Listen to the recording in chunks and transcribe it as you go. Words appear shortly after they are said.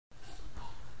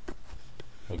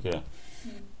Okay.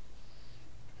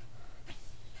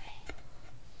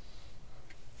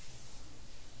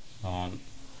 நான்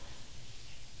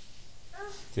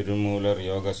திருமூலர்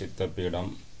யோக சித்த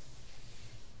பீடம்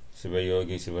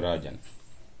சிவயோகி சிவராஜன்.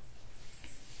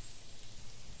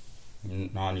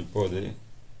 நான் இப்போது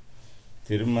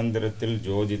திருமந்திரத்தில்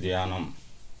ஜோதி தியானம்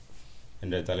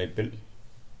என்ற தலைப்பில்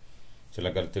சில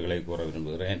கருத்துக்களை கூற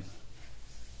விரும்புகிறேன்.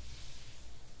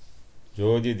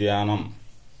 ஜோதி தியானம்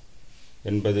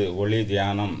என்பது ஒளி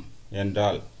தியானம்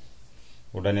என்றால்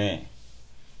உடனே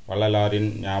வள்ளலாரின்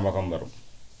ஞாபகம் வரும்.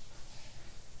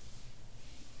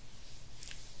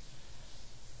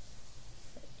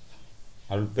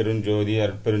 அருட்பெருஞ்சோதி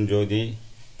அருட்பெருஞ்சோதி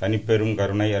தனிப்பெரும்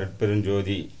கருணை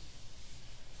அருட்பெருஞ்சோதி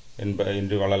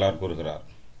என்று வள்ளலார் கூறுகிறார்.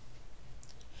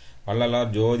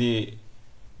 வள்ளலார் ஜோதி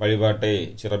வழிபாட்டை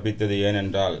சிறப்பித்தது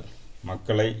ஏனென்றால்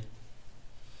மக்களை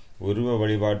உருவ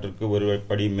வழிபாட்டிற்கு ஒரு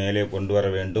படி மேலே கொண்டு வர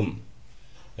வேண்டும்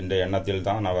என்ற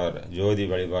எண்ணத்தில்தான் அவர் ஜோதி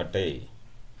வழிபாட்டை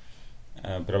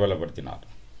பிரபலப்படுத்தினார்.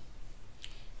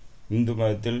 இந்து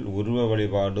மதத்தில் உருவ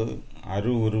வழிபாடு,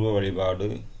 அரு உருவ வழிபாடு,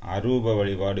 அரூப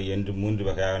வழிபாடு என்று 3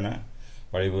 வகையான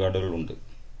வழிபாடுகள் உண்டு.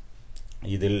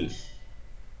 இதில்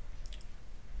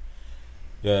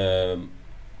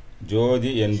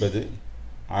ஜோதி என்பது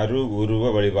அரு உருவ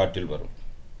வழிபாட்டில் வரும்.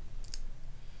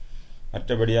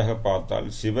 மற்றபடியாக பார்த்தால்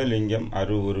சிவலிங்கம்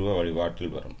அரு உருவ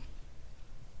வழிபாட்டில் வரும்.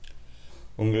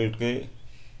 உங்களுக்கு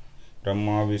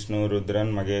பிரம்மா, விஷ்ணு,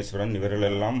 ருத்ரன், மகேஸ்வரன்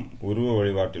இவர்களெல்லாம் உருவ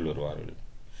வழிபாட்டில் வருவார்கள்.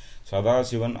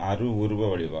 சதாசிவன் அரு உருவ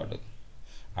வழிபாடு.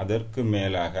 அதற்கு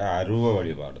மேலாக அருவ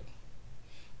வழிபாடு.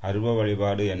 அருவ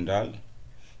வழிபாடு என்றால்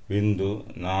பிந்து,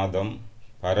 நாதம்,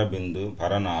 பரபிந்து,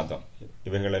 பரநாதம்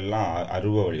இவைகளெல்லாம்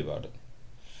அருவ வழிபாடு.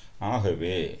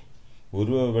 ஆகவே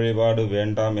உருவ வழிபாடு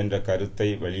வேண்டாம் என்ற கருத்தை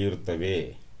வலியுறுத்தவே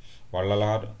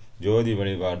வள்ளலார் ஜோதி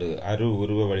வழிபாடு, அரு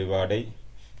உருவ வழிபாடை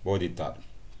போதித்தார்.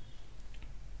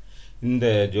 இந்த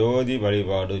ஜோதி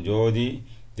வழிபாடு, ஜோதி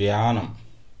தியானம்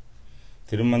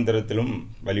திருமந்திரத்திலும்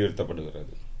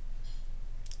வலியுறுத்தப்படுகிறது.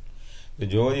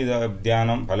 ஜோதி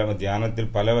தியானம்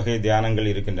தியானத்தில் பல வகை தியானங்கள்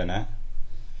இருக்கின்றன.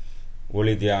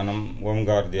 ஒளி தியானம்,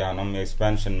 ஓம்கார் தியானம்,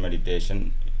 எக்ஸ்பான்ஷன் மெடிடேஷன்,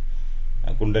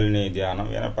 குண்டலினி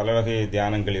தியானம் என பல வகை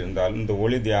தியானங்கள் இருந்தாலும் இந்த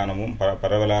ஒளி தியானமும்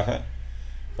பரவலாக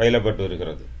பயிலப்பட்டு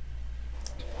வருகிறது.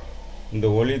 இந்த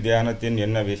ஒளி தியானத்தின்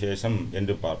என்ன விசேஷம்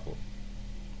என்று பார்ப்போம்.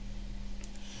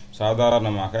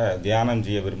 சாதாரணமாக தியானம்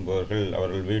செய்ய விரும்புபவர்கள்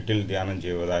அவர்கள் வீட்டில் தியானம்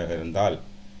செய்வதாக இருந்தால்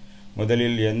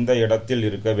முதலில் எந்த இடத்தில்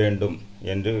இருக்க வேண்டும்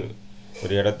என்று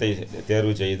ஒரு இடத்தை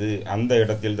தேர்வு செய்து அந்த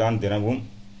இடத்தில்தான் தினமும்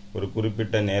ஒரு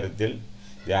குறிப்பிட்ட நேரத்தில்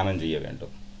தியானம் செய்ய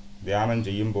வேண்டும். தியானம்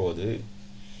செய்யும் போது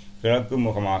கிழக்கு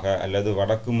முகமாக அல்லது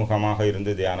வடக்கு முகமாக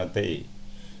இருந்து தியானத்தை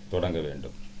தொடங்க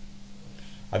வேண்டும்.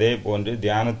 அதே போன்று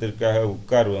தியானத்திற்காக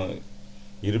உட்கார்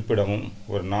இருப்பிடமும்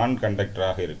ஒரு நான்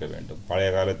கண்டக்டராக இருக்க வேண்டும்.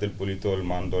 பழைய காலத்தில் புலித்தோல்,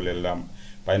 மான்தோல் எல்லாம்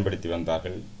பயன்படுத்தி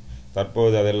வந்தார்கள்.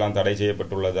 தற்போது அதெல்லாம் தடை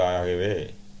செய்யப்பட்டுள்ளது. ஆகவே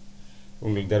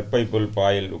உங்கள் தெற்பை புல்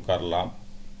பாயில் உட்காரலாம்.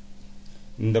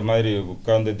 இந்த மாதிரி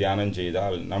உட்கார்ந்து தியானம்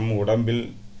செய்தால் நம் உடம்பில்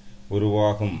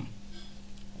உருவாகும்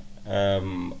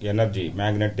energy,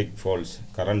 magnetic folds,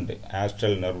 current,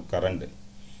 astral nerve current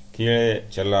கீழே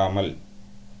செல்லாமல்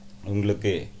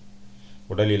உங்களுக்கு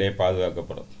உடலிலே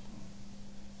பாதுகாக்கப்படும்.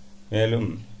 மேலும்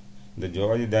இந்த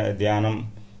ஜோதி தியானம்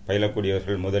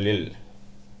பயிலக்கூடியவர்கள் முதலில்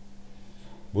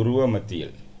புருவ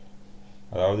மத்தியில்,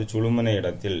 அதாவது சுழுமுனை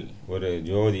இடத்தில் ஒரு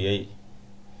ஜோதியை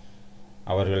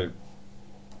அவர்கள்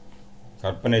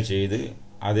கற்பனை செய்து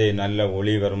அதை நல்ல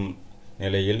ஒளி வரும்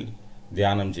நிலையில்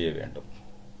தியானம் செய்ய வேண்டும்.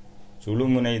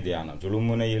 சுழுமுனை தியானம்,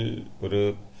 சுழுமுனையில் ஒரு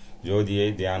ஜோதியை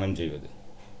தியானம் செய்வது.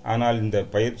 ஆனால் இந்த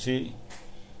பயிற்சி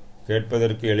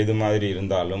கேட்பதற்கு எளிது மாதிரி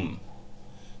இருந்தாலும்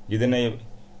இதனை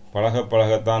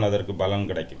பழகத்தான் அதற்கு பலன்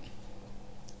கிடைக்கும்.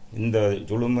 இந்த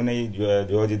சுழுமுனை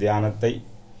ஜோதி தியானத்தை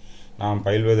நாம்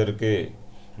பயில்வதற்கு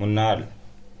முன்னால்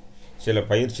சில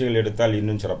பயிற்சிகள் எடுத்தால்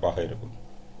இன்னும் சிறப்பாக இருக்கும்.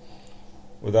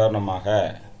 உதாரணமாக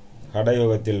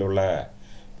கடயோகத்தில் உள்ள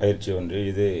பயிற்சி ஒன்று,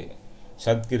 இது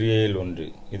சத்கிரியையில் ஒன்று.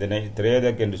 இதனை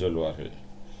திரேதக் என்று சொல்வார்கள்.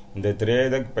 இந்த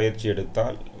திரேதக் பயிற்சி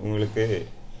எடுத்தால் உங்களுக்கு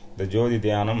இந்த ஜோதி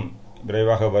தியானம்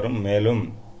விரைவாக வரும். மேலும்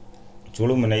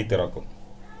சுழுமுனை திறக்கும்.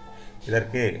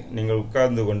 இதற்கு நீங்கள்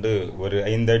உட்கார்ந்து கொண்டு ஒரு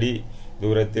 5 அடி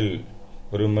தூரத்தில்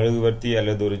ஒரு மெழுகுவர்த்தி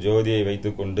அல்லது ஒரு ஜோதியை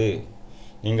வைத்துக்கொண்டு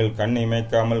நீங்கள் கண்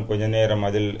இமைக்காமல் கொஞ்ச நேரம்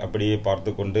அதில் அப்படியே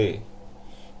பார்த்து கொண்டு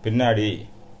பின்னாடி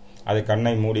அதை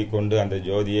கண்ணை மூடிக்கொண்டு அந்த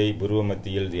ஜோதியை புருவ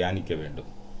மத்தியில் தியானிக்க வேண்டும்.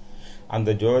 அந்த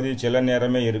ஜோதி சில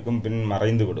நேரமே இருக்கும், பின்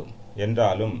மறைந்துவிடும்.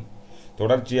 என்றாலும்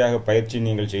தொடர்ச்சியாக பயிற்சி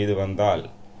நீங்கள் செய்து வந்தால்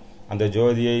அந்த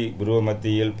ஜோதியை புருவ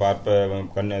மத்தியில்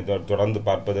தொடர்ந்து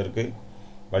பார்ப்பதற்கு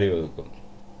வழிவகுக்கும்.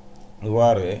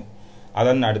 இவ்வாறு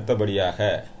அதன் அடுத்தபடியாக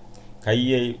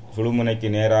கையை சுழுமுனைக்கு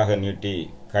நேராக நீட்டி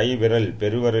கை விரல்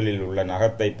பெருவிரலில் உள்ள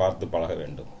நகத்தை பார்த்து பழக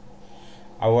வேண்டும்.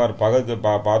 அவ்வாறு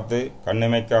பார்த்து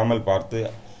கண்ணிமைக்காமல்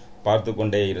பார்த்து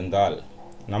கொண்டே இருந்தால்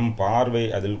நம் பார்வை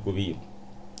அதில் குவியும்.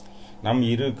 நம்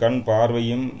இரு கண்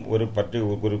பார்வையும் ஒரு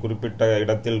குறிப்பிட்ட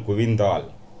இடத்தில் குவிந்தால்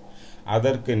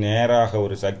அதற்கு நேராக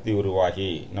ஒரு சக்தி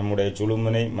உருவாகி நம்முடைய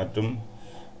சுழுமுனை மற்றும்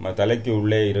தலைக்கு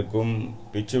உள்ளே இருக்கும்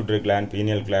பிட்யூட்டரி கிளாண்ட்,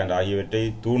 பீனியல் கிளாண்ட் ஆகியவற்றை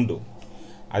தூண்டும்.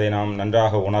 அதை நாம்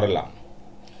நன்றாக உணரலாம்.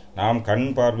 நாம் கண்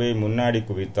பார்வையை முன்னாடி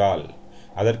குவித்தால்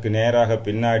அதற்கு நேராக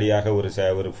பின்னாடியாக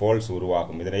ஒரு ஃபோல்ஸ்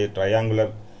உருவாகும். இதனை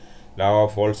ட்ரையாங்குலர் லா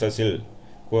ஆஃப் ஃபோல்ஸஸில்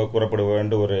கூறப்பட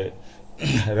வேண்டிய ஒரு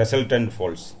ரெசல்டன்ட்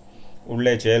ஃபோல்ஸ்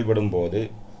உள்ளே செயல்படும் போது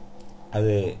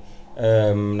அது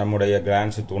நம்முடைய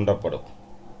கிளான்ஸ் தூண்டப்படும்.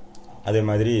 அதே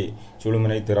மாதிரி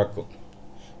சுழுமுனை திறக்கும்.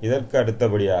 இதற்கு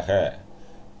அடுத்தபடியாக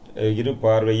இரு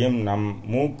பார்வையும் நம்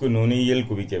மூக்கு நுனியில்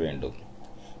குவிக்க வேண்டும்.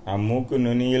 நாம் மூக்கு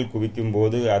நுனியில் குவிக்கும்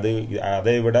போது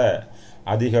அதைவிட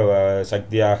அதிக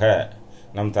சக்தியாக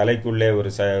நம் தலைக்குள்ளே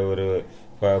ஒரு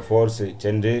ஃபோர்ஸ்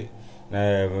சென்று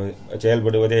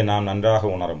செயல்படுவதை நாம் நன்றாக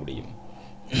உணர முடியும்.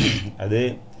 அது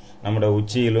நம்முடைய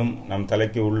உச்சியிலும் நம்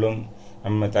தலைக்கு உள்ளும்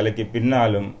நம்ம தலைக்கு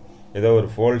பின்னாலும் ஏதோ ஒரு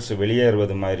ஃபோல்ஸ்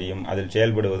வெளியேறுவது மாதிரியும் அதில்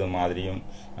செயல்படுவது மாதிரியும்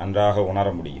நன்றாக உணர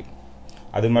முடியும்.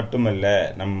 அது மட்டுமல்ல,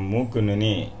 நம் மூக்கு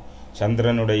நுனி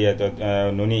சந்திரனுடைய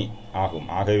நுனி ஆகும்.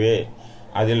 ஆகவே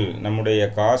அதில் நம்முடைய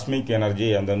காஸ்மிக் எனர்ஜி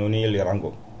அந்த நுனியில்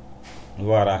இறங்கும்.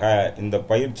 இவ்வாறாக இந்த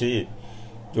பயிற்சி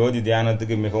ஜோதி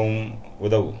தியானத்துக்கு மிகவும்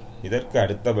உதவும். இதற்கு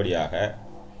அடுத்தபடியாக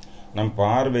நம்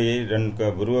பார்வையை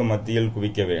புருவ மத்தியில்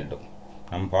குவிக்க வேண்டும்.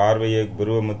 நம் பார்வையை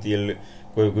புருவ மத்தியில்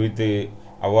குவித்து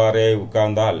அவ்வாறே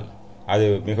உட்கார்ந்தால் அது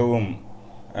மிகவும்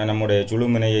நம்முடைய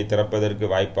சுழுமுனையை திறப்பதற்கு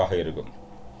வாய்ப்பாக இருக்கும்.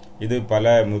 இது பல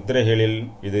முத்திரைகளில்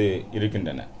இது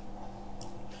இருக்கின்றன.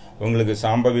 உங்களுக்கு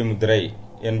சாம்பவி முத்திரை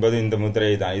என்பது இந்த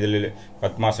முத்திரை தான். இதில்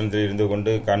பத்மாசனத்தில் இருந்து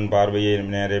கொண்டு கண் பார்வையை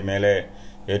மேலே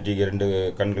ஏற்றி 2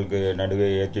 கண்களுக்கு நடுவே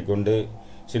ஏற்றி கொண்டு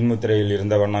சின்முத்திரையில்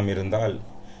இருந்த வண்ணம் இருந்தால்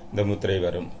இந்த முத்திரை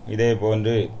வரும். இதே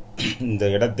போன்று இந்த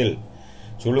இடத்தில்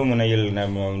சுழுமுனையில்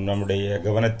நம்முடைய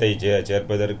கவனத்தை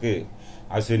சேர்ப்பதற்கு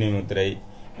அஸ்வினி முத்திரை,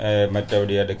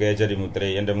 மற்றபடி கேசரி முத்திரை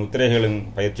என்ற முத்திரைகளும்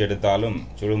பயிற்சி எடுத்தாலும்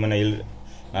சுழுமுனையில்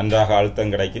நன்றாக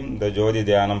அழுத்தம் கிடைக்கும். இந்த ஜோதி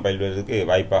தியானம் பயில்வதற்கு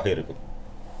வாய்ப்பாக இருக்கும்.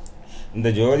 இந்த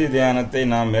ஜோதி தியானத்தை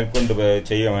நாம் மேற்கொண்டு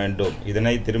செய்ய வேண்டும்.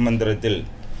 இதனை திருமந்திரத்தில்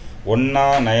ஒன்னா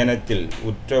நயனத்தில்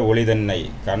உற்ற ஒளிதன்னை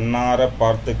கண்ணார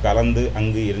பார்த்து கலந்து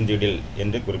அங்கு இருந்திடில்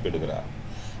என்று குறிப்பிடுகிறார்.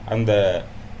 அந்த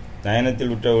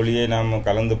நயனத்தில் உற்ற ஒளியை நாம்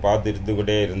கலந்து பார்த்து இருந்து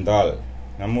கொண்டே இருந்தால்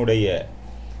நம்முடைய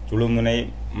சுழுமுனை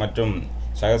மற்றும்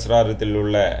சகசிராரத்தில்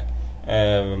உள்ள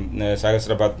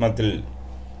சகசிர பத்மத்தில்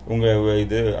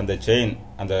அந்த செயின்,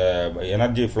 அந்த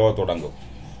எனர்ஜி ஃப்ளோ தொடங்கும்.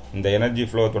 இந்த எனர்ஜி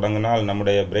ஃப்ளோ தொடங்கினால்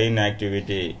நம்முடைய பிரெயின்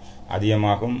ஆக்டிவிட்டி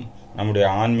அதிகமாகும், நம்முடைய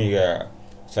ஆன்மீக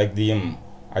சக்தியும்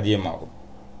அதிகமாகும்.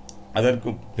 அதற்கு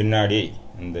பின்னாடி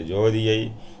இந்த ஜோதியை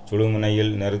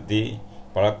சுழுமுனையில் நிறுத்தி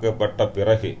பழக்கப்பட்ட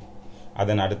பிறகு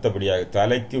அதன் அடுத்தபடியாக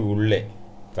தலைக்கு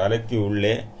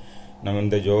உள்ளே நம்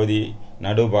இந்த ஜோதி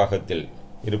நடுபாகத்தில்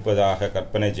இருப்பதாக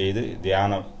கற்பனை செய்து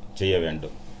தியானம் செய்ய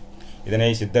வேண்டும். இதனை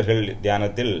சித்தர்கள்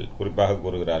தியானத்தில் குறிப்பாக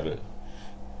கூறுகிறார்கள்.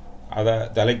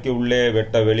 தலைக்கு உள்ளே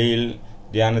வெட்ட வெளியில்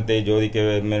தியானத்தை ஜோதிக்க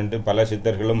வேண்டும் என்று பல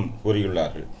சித்தர்களும்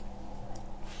கூறியுள்ளார்கள்.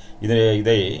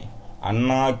 இதை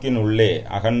அண்ணாக்கின் உள்ளே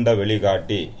அகண்ட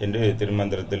வெளிகாட்டி என்று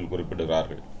திருமந்திரத்தில்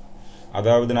குறிப்பிடுகிறார்கள்.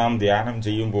 அதாவது நாம் தியானம்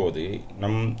செய்யும் போது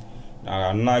நம்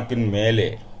அண்ணாக்கின் மேலே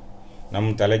நம்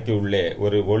தலைக்கு உள்ளே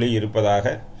ஒரு ஒளி இருப்பதாக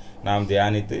நாம்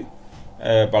தியானித்து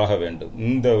பழக வேண்டும்.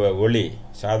 இந்த ஒளி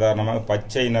சாதாரணமாக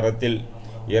பச்சை நிறத்தில்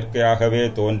இயற்கையாகவே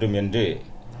தோன்றும் என்று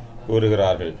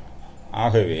கூறுகிறார்கள்.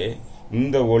 ஆகவே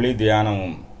இந்த ஒளி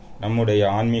தியானமும் நம்முடைய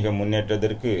ஆன்மீக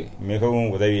முன்னேற்றத்திற்கு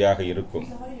மிகவும் உதவியாக இருக்கும்.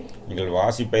 நீங்கள்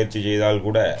வாசி பயிற்சி செய்தால்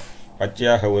கூட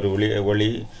பச்சையாக ஒரு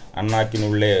ஒளி அண்ணாக்கின்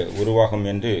உள்ளே உருவாகும்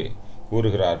என்று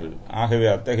கூறுகிறார்கள். ஆகவே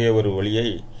அத்தகைய ஒரு ஒளியை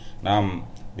நாம்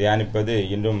தியானிப்பது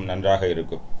இன்னும் நன்றாக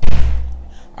இருக்கும்.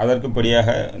 அதற்குப்படியாக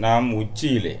நாம்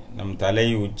நம் தலை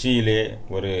உச்சியிலே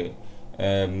ஒரு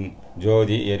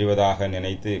ஜோதி எரிவதாக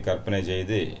நினைத்து கற்பனை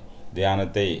செய்து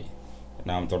தியானத்தை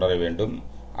நாம் தொடர வேண்டும்.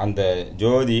 அந்த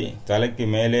ஜோதி தலைக்கு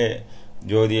மேலே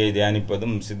ஜோதியை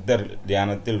தியானிப்பதும் சித்தர்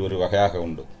தியானத்தில் ஒரு வகையாக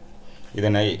உண்டு.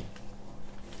 இதனை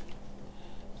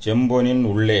செம்பொனின்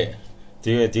உள்ளே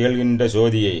திகழ்கின்ற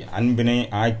ஜோதியை அன்பினை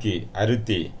ஆக்கி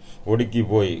அறுத்தி ஒடுக்கி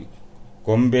போய்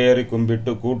கொம்பேறி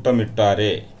கும்பிட்டு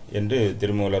கூட்டமிட்டாரே என்று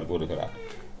திருமூலர் கூறுகிறார்.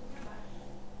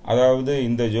 அதாவது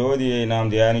இந்த ஜோதியை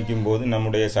நாம் தியானிக்கும் போது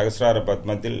நம்முடைய சகசிரார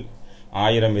பத்மத்தில்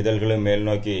 1000 இதழ்களும் மேல்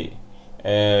நோக்கி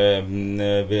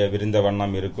விரிந்த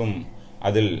வண்ணம் இருக்கும்.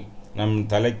 அதில் நம்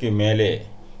தலைக்கு மேலே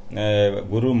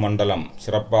குரு மண்டலம்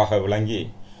சிறப்பாக விளங்கி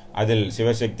அதில்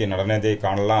சிவசக்தி நடனத்தை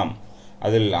காணலாம்.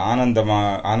 அதில்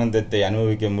ஆனந்தத்தை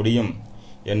அனுபவிக்க முடியும்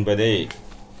என்பதை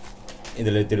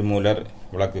இதில் திருமூலர்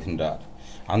விளக்குகின்றார்.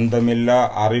 அந்தமில்லா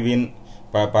அறிவின்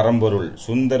பரம்பொருள்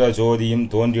சுந்தர ஜோதியும்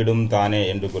தோன்றிடும் தானே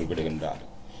என்று குறிப்பிடுகின்றார்.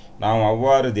 நாம்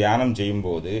அவ்வாறு தியானம்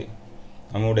செய்யும்போது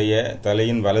நம்முடைய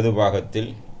தலையின் வலது பாகத்தில்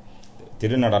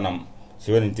திருநடனம்,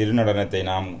 சிவனின் திருநடனத்தை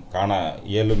நாம் காண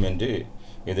இயலும் என்று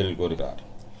இதில் கூறுகிறார்.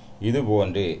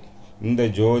 இதுபோன்று இந்த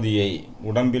ஜோதியை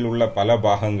உடம்பில் உள்ள பல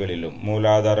பாகங்களிலும்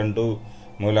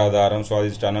மூலாதாரம்,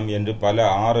 சுவாதிஷ்டானம் என்று பல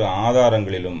 6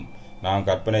 ஆதாரங்களிலும் நாம்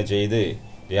கற்பனை செய்து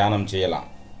தியானம் செய்யலாம்.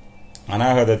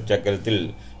 அநாகத சக்கரத்தில்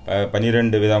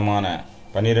 12 விதமான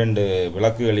 12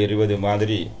 விளக்குகள் எரிவது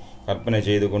மாதிரி கற்பனை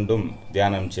செய்து கொண்டும்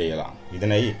தியானம் செய்யலாம்.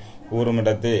 இதனை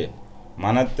கூறுமிடத்து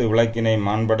மனத்து விளக்கினை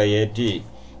மாண்பட ஏற்றி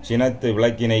சினத்து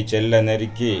விளக்கினை செல்ல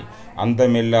நெருக்கி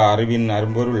அந்தமில்லா அறிவின்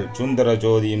அரும்பொருள் சுந்தர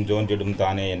ஜோதியும் தோன்றிடும்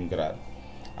தானே என்கிறார்.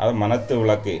 அது மனத்து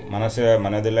விளக்கு,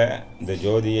 மனதில் இந்த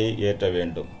ஜோதியை ஏற்ற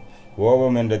வேண்டும்,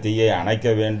 கோபம் என்ற தீயை அணைக்க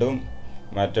வேண்டும்.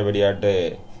 மற்றபடியாட்டு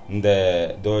இந்த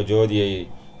ஜோதியை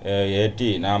ஏற்றி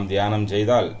நாம் தியானம்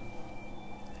செய்தால்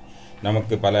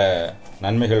நமக்கு பல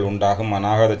நன்மைகள் உண்டாகும்.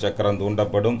 அநாகத சக்கரம்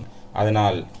தூண்டப்படும்.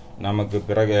 அதனால் நமக்கு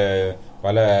பிறகு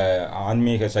பல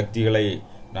ஆன்மீக சக்திகளை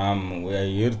நாம்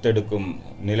ஈர்த்தெடுக்கும்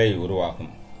நிலை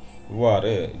உருவாகும்.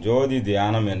 இவ்வாறு ஜோதி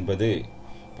தியானம் என்பது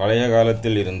பழைய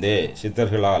காலத்தில் இருந்தே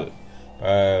சித்தர்களால்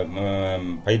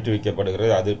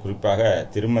பயிற்றுவிக்கப்படுகிறது. அது குறிப்பாக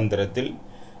திருமந்திரத்தில்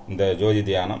இந்த ஜோதி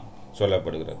தியானம்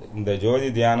சொல்லப்படுகிறது. இந்த ஜோதி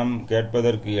தியானம்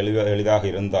கேட்பதற்கு எளிதாக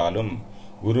இருந்தாலும்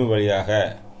குரு வழியாக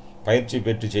பயிற்சி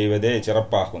பெற்று செய்வதே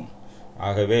சிறப்பாகும்.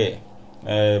 ஆகவே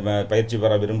பயிற்சி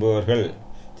பெற விரும்புபவர்கள்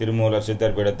திருமூலர்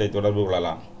சித்தர் பீடத்தை தொடர்பு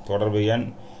கொள்ளலாம். தொடர்பு எண்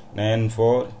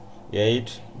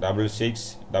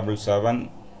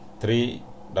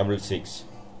 9486677366.